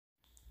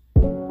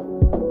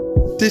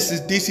This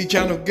is DC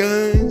Channel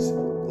Guns.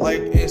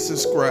 Like and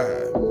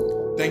subscribe.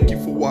 Thank you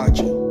for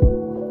watching.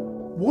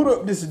 What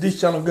up? This is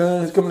DC Channel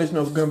Guns. Coming to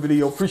another gun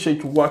video.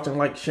 Appreciate you watching,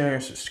 like, sharing,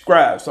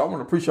 subscribe. So I want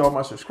to appreciate all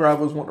my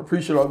subscribers. Want to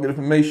appreciate all the good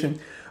information.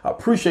 I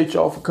appreciate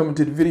y'all for coming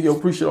to the video.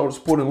 Appreciate all the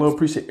support and love.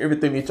 Appreciate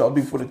everything that y'all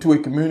do for the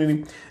 2A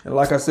community. And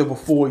like I said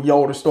before,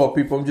 y'all the star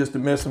people. I'm just a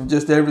mess. I'm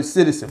just every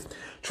citizen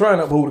trying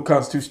to uphold the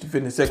Constitution,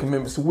 defend the Second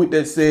Amendment. So with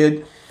that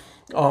said,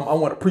 I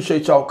want to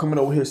appreciate y'all coming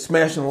over here,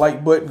 smashing the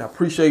like button. I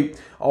appreciate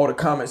all the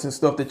comments and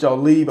stuff that y'all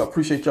leave. I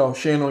appreciate y'all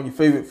sharing on your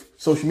favorite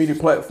social media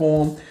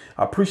platform.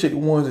 I appreciate the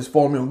ones that's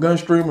following me on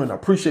Gunstreamer, and I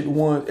appreciate the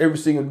ones every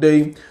single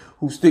day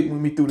who stick with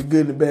me through the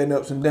good and the bad and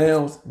ups and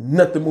downs.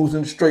 Nothing moves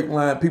in a straight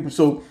line, people.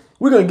 So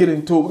we're going to get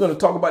into it. We're going to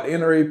talk about the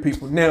NRA,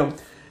 people. Now,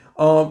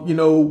 you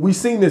know, we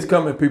seen this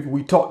coming, people.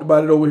 We talked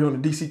about it over here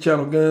on the DC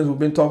Channel Guns. We've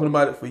been talking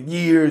about it for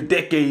years,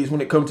 decades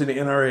when it comes to the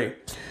NRA.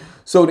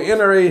 So the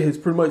NRA has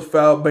pretty much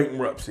filed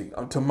bankruptcy.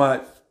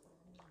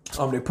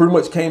 They pretty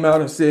much came out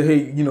and said,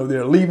 hey, you know,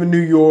 they're leaving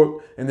New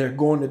York and they're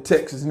going to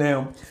Texas.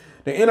 Now,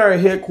 the NRA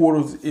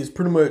headquarters is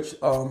pretty much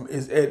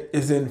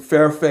is in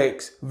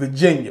Fairfax,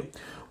 Virginia,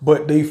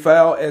 but they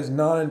filed as a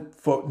nonprofit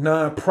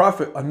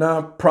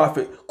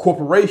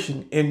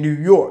corporation in New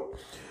York.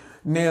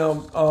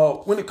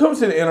 Now, when it comes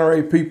to the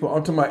NRA, people,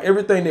 I'm talking about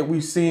everything that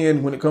we've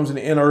seen when it comes to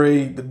the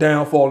NRA. The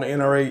downfall of the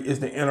NRA is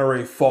the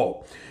NRA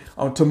fault.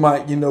 I'm talking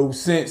about, you know,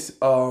 since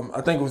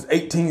I think it was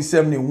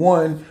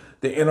 1871,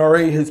 the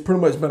NRA has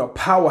pretty much been a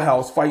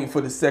powerhouse fighting for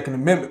the Second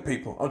Amendment,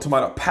 people. I'm talking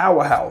about a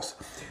powerhouse.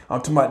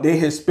 I'm talking about they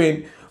have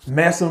spent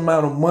massive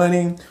amount of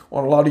money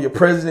on a lot of your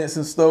presidents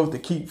and stuff to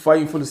keep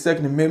fighting for the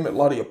Second Amendment. A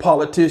lot of your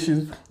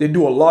politicians, they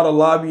do a lot of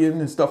lobbying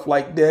and stuff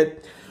like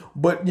that.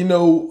 But, you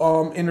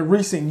know, in the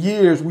recent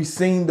years, we've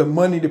seen the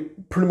money to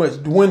pretty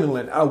much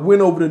dwindling. I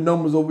went over the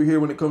numbers over here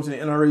when it comes to the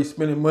NRA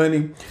spending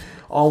money.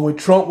 When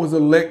Trump was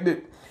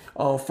elected,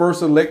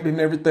 first elected and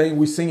everything,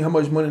 we seen how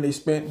much money they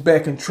spent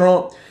back in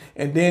Trump.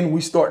 And then we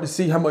start to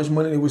see how much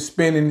money they were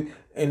spending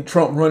in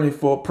Trump running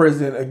for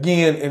president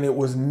again. And it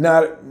was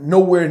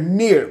nowhere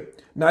near,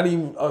 not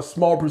even a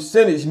small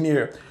percentage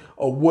near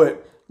of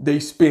what they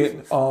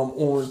spent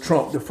on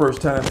Trump the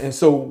first time. And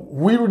so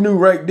we knew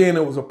right then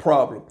it was a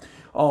problem.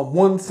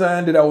 One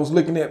sign that I was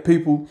looking at,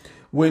 people,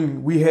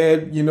 when we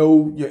had, you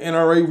know, your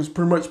NRA was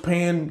pretty much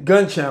paying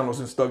gun channels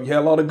and stuff. You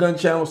had a lot of gun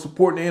channels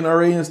supporting the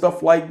NRA and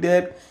stuff like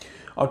that.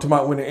 I'm talking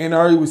about when the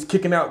NRA was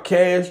kicking out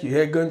cash, you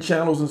had gun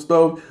channels and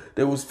stuff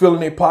that was filling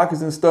their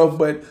pockets and stuff.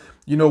 But,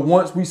 you know,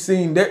 once we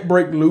seen that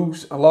break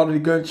loose, a lot of the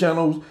gun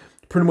channels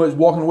pretty much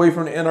walking away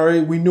from the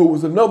NRA, we knew it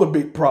was another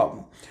big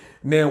problem.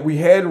 Now, we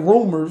had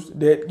rumors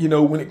that, you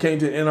know, when it came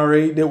to the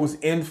NRA, there was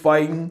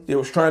infighting. They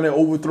was trying to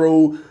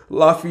overthrow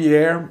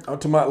Latitia. I'm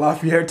talking about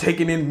Latitia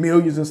taking in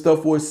millions and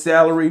stuff for his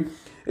salary.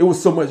 It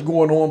was so much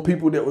going on.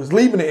 People that was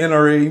leaving the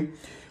NRA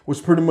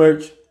was pretty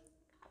much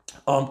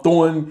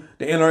throwing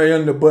the NRA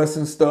under the bus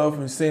and stuff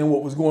and seeing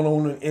what was going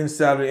on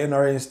inside of the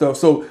NRA and stuff.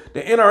 So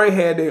the NRA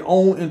had their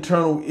own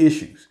internal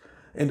issues.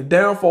 And the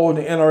downfall of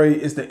the NRA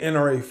is the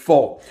NRA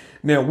fault.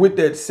 Now, with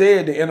that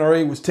said, the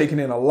NRA was taking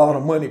in a lot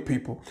of money,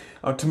 people.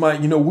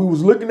 You know, we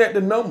was looking at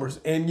the numbers,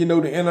 and, you know,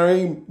 the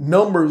NRA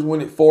numbers,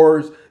 when it far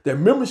as their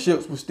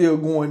memberships were still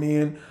going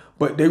in,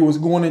 but they was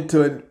going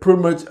into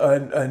pretty much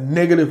a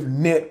negative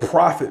net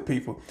profit,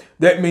 people.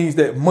 That means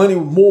that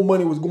more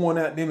money was going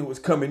out than it was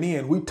coming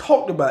in. We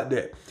talked about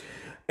that.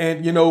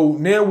 And, you know,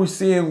 now we're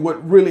seeing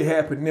what really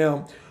happened.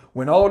 Now,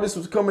 when all this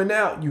was coming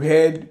out, you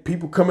had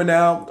people coming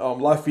out,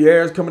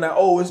 Lafayette's coming out,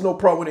 oh, it's no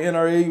problem with the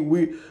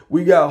NRA.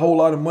 We got a whole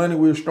lot of money.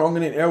 We're stronger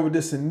than ever,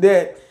 this and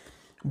that.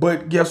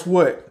 But guess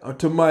what?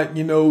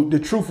 You know, the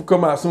truth will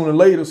come out sooner or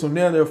later. So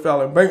now they're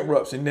filing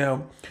bankruptcy.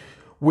 Now,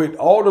 with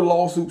all the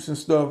lawsuits and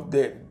stuff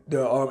that the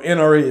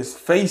NRA is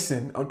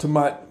facing,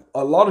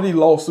 a lot of these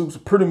lawsuits are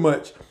pretty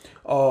much,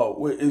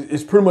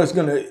 it's pretty much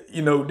gonna,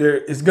 you know,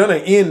 it's gonna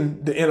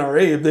end the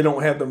NRA if they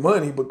don't have the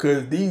money,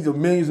 because these are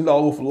millions of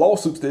dollars for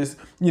lawsuits that's,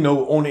 you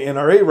know, on the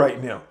NRA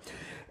right now.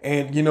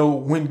 And, you know,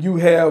 when you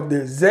have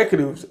the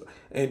executives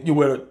and you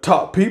are the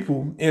top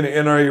people in the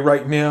NRA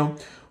right now.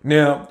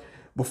 Now,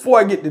 before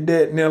I get to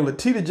that, now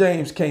Latitia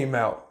James came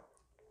out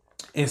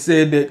and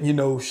said that, you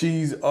know,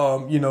 she's,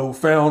 you know,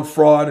 found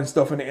fraud and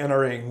stuff in the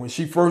NRA. When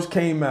she first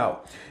came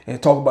out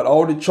and talked about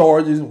all the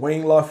charges,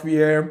 Wayne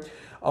Lafayette,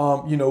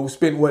 you know,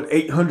 spent what,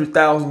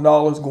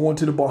 $800,000 going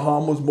to the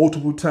Bahamas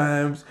multiple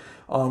times.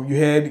 You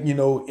had, you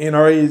know,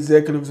 NRA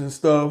executives and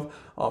stuff,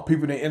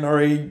 people in the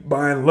NRA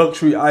buying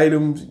luxury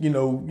items, you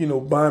know,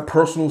 buying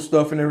personal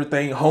stuff and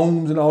everything,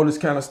 homes and all this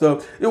kind of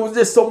stuff. It was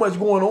just so much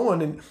going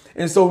on.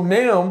 And so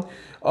now,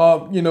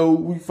 you know,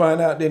 we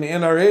find out that the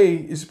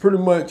NRA is pretty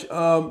much,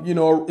 you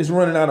know, is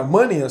running out of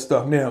money and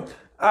stuff. Now,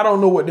 I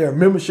don't know what their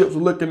memberships are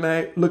looking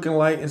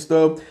like and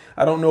stuff.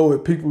 I don't know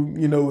if people,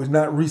 you know, is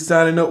not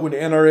re-signing up with the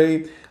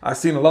NRA. I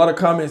seen a lot of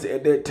comments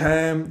at that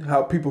time,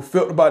 how people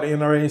felt about the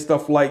NRA and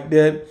stuff like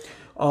that.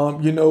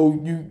 You know,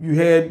 you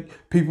had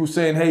people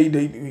saying, hey,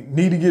 they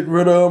need to get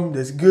rid of them.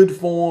 That's good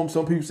for them.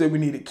 Some people say we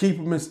need to keep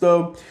them and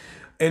stuff.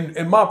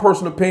 in my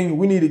personal opinion,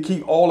 we need to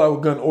keep all our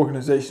gun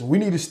organizations. We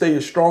need to stay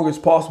as strong as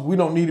possible. We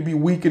don't need to be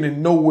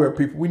weakening nowhere,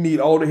 people. We need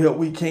all the help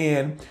we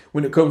can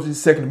when it comes to the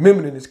Second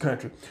Amendment in this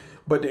country.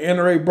 But the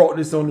NRA brought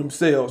this on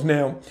themselves.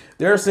 Now,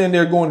 they're saying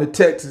they're going to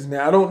Texas.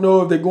 Now, I don't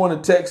know if they're going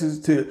to Texas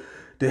to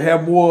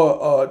have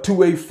more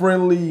two-way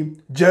friendly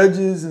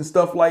judges and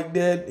stuff like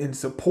that, and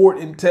support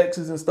in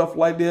Texas and stuff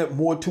like that,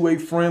 more two-way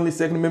friendly,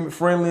 Second Amendment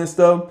friendly and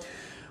stuff.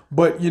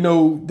 But, you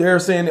know, they're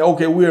saying,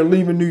 okay, we are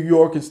leaving New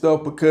York and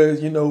stuff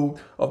because, you know,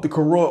 of the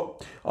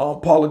corrupt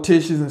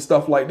politicians and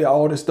stuff like that,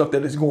 all this stuff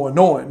that is going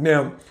on.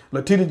 Now,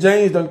 Latitia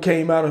James done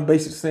came out and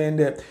basically saying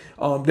that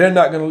they're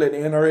not going to let the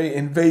NRA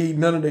invade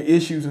none of the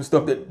issues and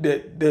stuff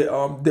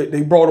that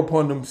they brought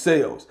upon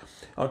themselves.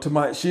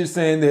 She's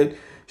saying that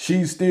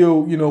she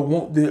still, you know,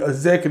 want the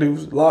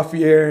executives,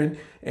 Latitia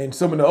and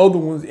some of the other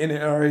ones in the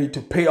NRA, to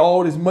pay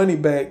all this money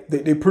back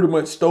that they pretty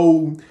much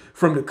stole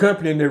from the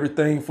company and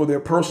everything for their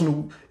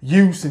personal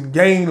use and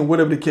gain or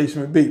whatever the case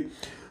may be.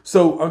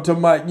 So I'm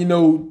talking about, you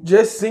know,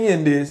 just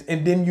seeing this,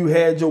 and then you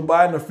had Joe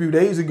Biden a few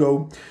days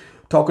ago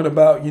talking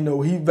about, you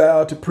know, he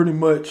vowed to pretty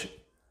much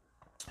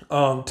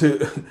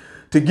to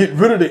get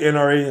rid of the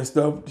NRA and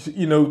stuff,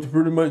 you know, to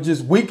pretty much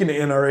just weaken the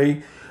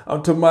NRA.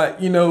 I'm talking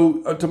about, you know,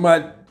 I'm talking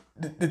about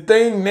the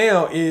thing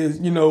now is,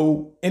 you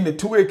know, in the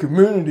two-way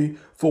community,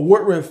 for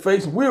what we're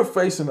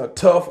facing a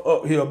tough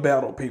uphill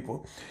battle,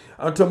 people.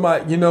 I'm talking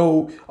about, you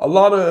know, a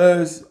lot of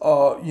us,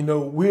 you know,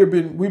 we've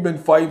been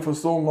fighting for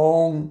so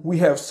long.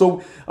 I'm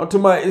talking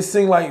about, it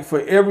seems like for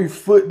every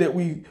step that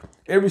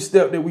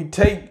we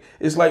take,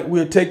 it's like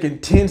we're taking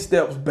 10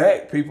 steps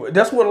back, people.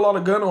 That's what a lot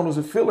of gun owners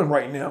are feeling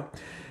right now.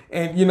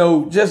 And, you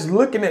know, just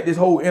looking at this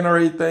whole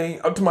NRA thing,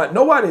 I'm talking about,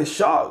 nobody is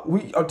shocked.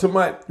 We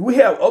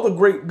have other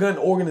great gun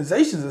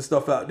organizations and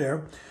stuff out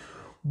there.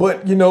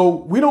 But, you know,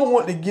 we don't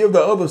want to give the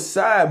other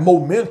side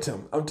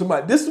momentum. I'm talking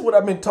about, this is what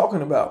I've been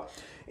talking about.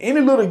 Any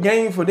little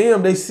game for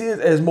them, they see it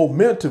as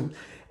momentum.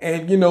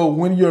 And, you know,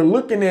 when you're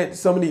looking at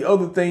some of the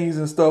other things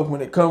and stuff,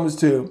 when it comes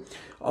to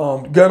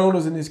gun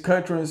owners in this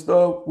country and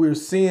stuff, we're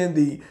seeing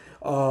the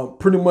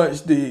pretty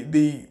much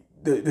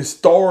the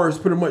stars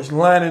pretty much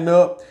lining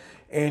up.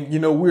 And, you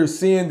know, we're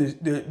seeing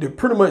the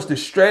pretty much the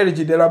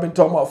strategy that I've been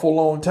talking about for a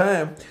long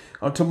time.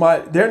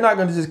 They're not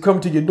going to just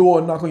come to your door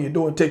and knock on your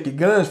door and take your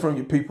guns from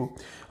your people.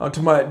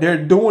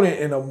 They're doing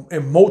it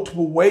in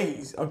multiple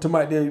ways.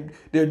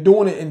 They're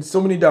doing it in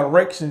so many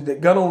directions that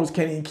gun owners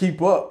can't even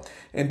keep up.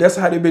 And that's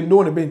how they've been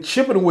doing it. Been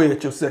chipping away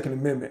at your Second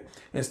Amendment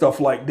and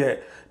stuff like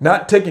that.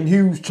 Not taking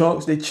huge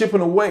chunks. They're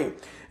chipping away.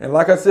 And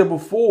like I said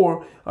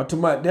before,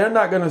 they're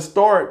not going to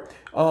start,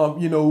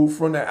 you know,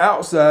 from the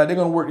outside. They're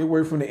going to work their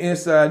way from the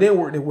inside, then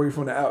work their way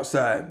from the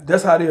outside.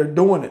 That's how they're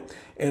doing it.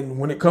 And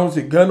when it comes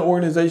to gun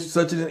organizations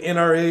such as an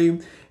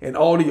NRA and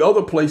all the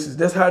other places,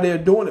 that's how they're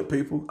doing it,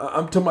 people.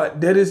 I'm talking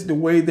about, that is the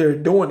way they're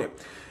doing it.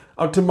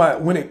 I'm talking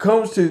about, when it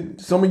comes to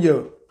some of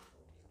your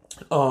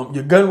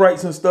gun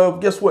rights and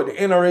stuff, guess what? The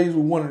NRAs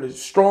were one of the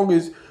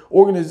strongest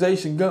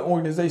gun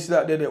organizations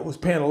out there that was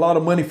paying a lot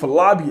of money for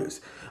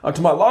lobbyists. I'm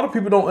talking about, a lot of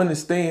people don't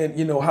understand,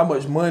 you know, how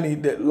much money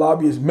that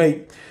lobbyists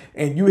make.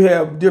 And you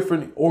have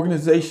different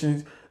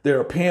organizations that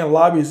are paying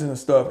lobbyists and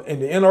stuff,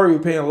 and the NRA are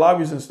paying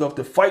lobbyists and stuff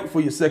to fight for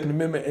your Second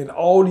Amendment in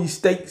all these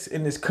states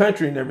in this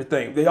country and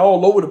everything. They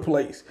all over the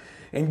place.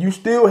 And you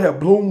still have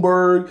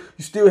Bloomberg,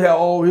 you still have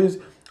all his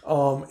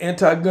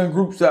anti-gun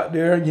groups out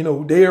there, you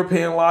know, they're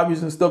paying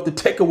lobbyists and stuff to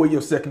take away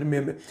your Second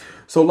Amendment.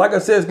 So like I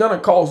said, it's going to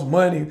cost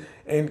money,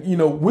 and, you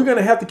know, we're going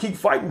to have to keep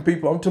fighting,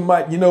 people. I'm talking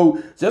about, you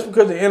know, just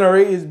because the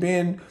NRA has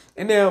been,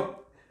 and now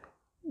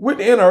with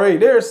the NRA,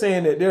 they're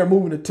saying that they're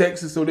moving to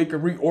Texas so they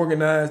can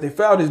reorganize. They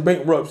filed this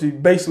bankruptcy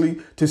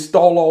basically to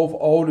stall off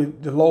all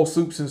the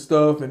lawsuits and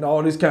stuff and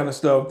all this kind of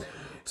stuff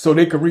so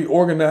they can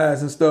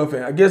reorganize and stuff,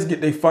 and I guess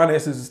get their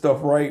finances and stuff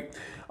right.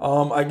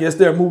 I guess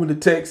they're moving to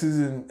Texas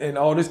and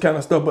all this kind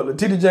of stuff. But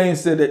Latitia James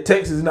said that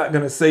Texas is not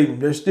going to save them.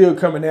 They're still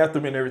coming after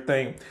them and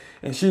everything.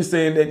 And she's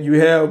saying that you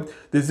have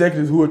the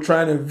executives who are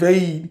trying to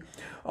evade,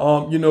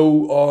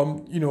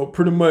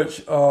 pretty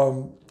much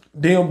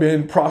them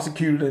being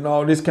prosecuted and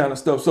all this kind of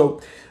stuff.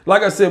 So,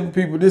 like I said,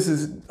 people, this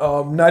is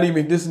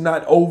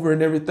not over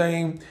and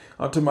everything.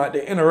 I'm talking about the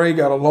NRA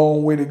got a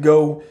long way to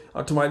go.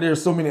 I'm talking about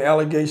there's so many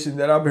allegations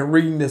that I've been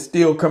reading that's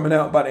still coming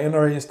out by the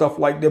NRA and stuff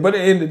like that. But at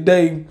the end of the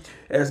day,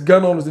 as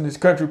gun owners in this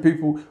country,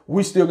 people,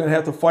 we still gonna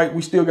have to fight.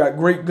 We still got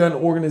great gun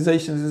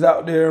organizations is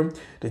out there,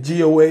 the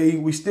GOA.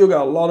 We still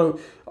got a lot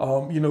of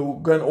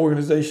gun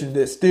organizations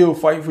that still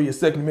fight for your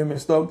Second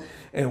Amendment stuff.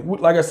 And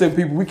like I said,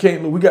 people, we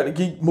got to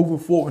keep moving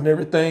forward and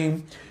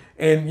everything.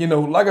 And,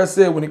 like I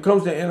said, when it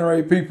comes to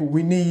NRA, people,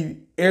 we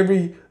need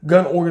every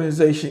gun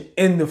organization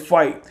in the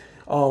fight.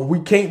 We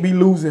can't be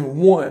losing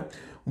one.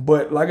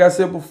 But like I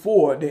said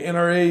before, the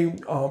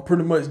NRA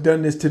pretty much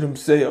done this to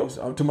themselves.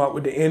 I'm talking about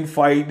with the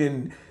infight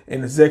and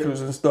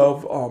executives and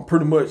stuff.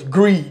 Pretty much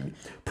greed,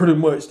 pretty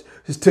much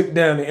just took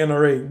down the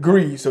NRA.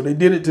 Greed. So they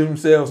did it to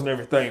themselves and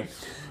everything.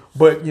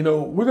 But,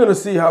 we're going to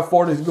see how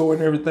far this goes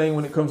and everything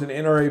when it comes to the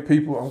NRA,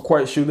 people. I'm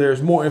quite sure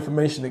there's more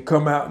information to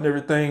come out and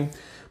everything.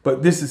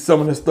 But this is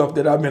some of the stuff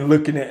that I've been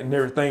looking at and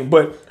everything.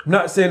 But I'm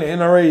not saying the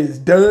NRA is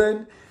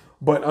done,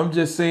 but I'm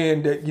just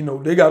saying that, you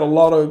know, they got a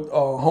lot of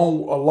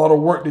a lot of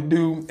work to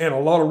do, and a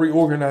lot of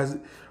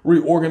reorganizing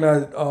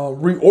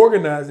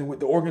with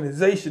the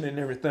organization and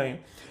everything.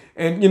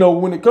 And, you know,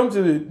 when it comes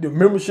to the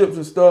memberships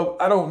and stuff,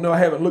 I don't know. I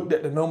haven't looked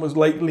at the numbers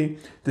lately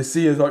to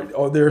see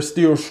are they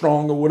still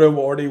strong or whatever,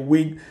 or are they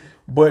weak.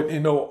 But, you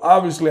know,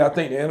 obviously I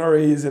think the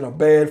NRA is in a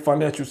bad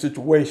financial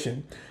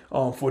situation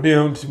for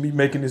them to be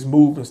making this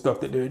move and stuff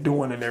that they're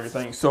doing and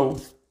everything. So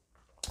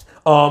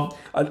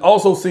I've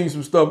also seen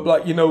some stuff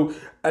like, you know,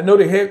 I know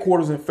the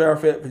headquarters in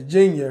Fairfax,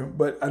 Virginia,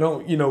 but I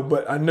don't, you know,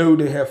 but I know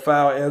they have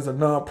filed as a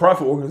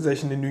nonprofit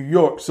organization in New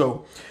York.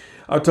 So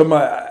I'm talking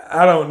about,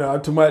 I don't know.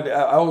 I'm talking about,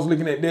 I was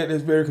looking at that.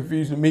 That's very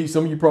confusing to me.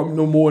 Some of you probably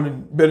know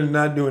better than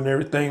I do and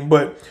everything.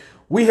 But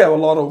we have a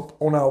lot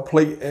on our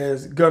plate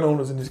as gun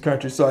owners in this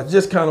country. So I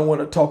just kind of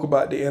want to talk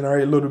about the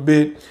NRA a little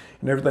bit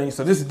and everything.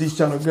 So this is DC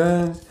Channel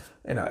Guns,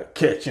 and I'll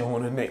catch you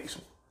on the next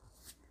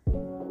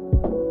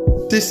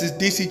one. This is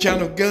DC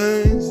Channel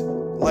Guns.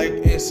 Like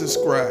and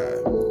subscribe.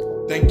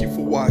 Thank you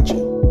for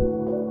watching.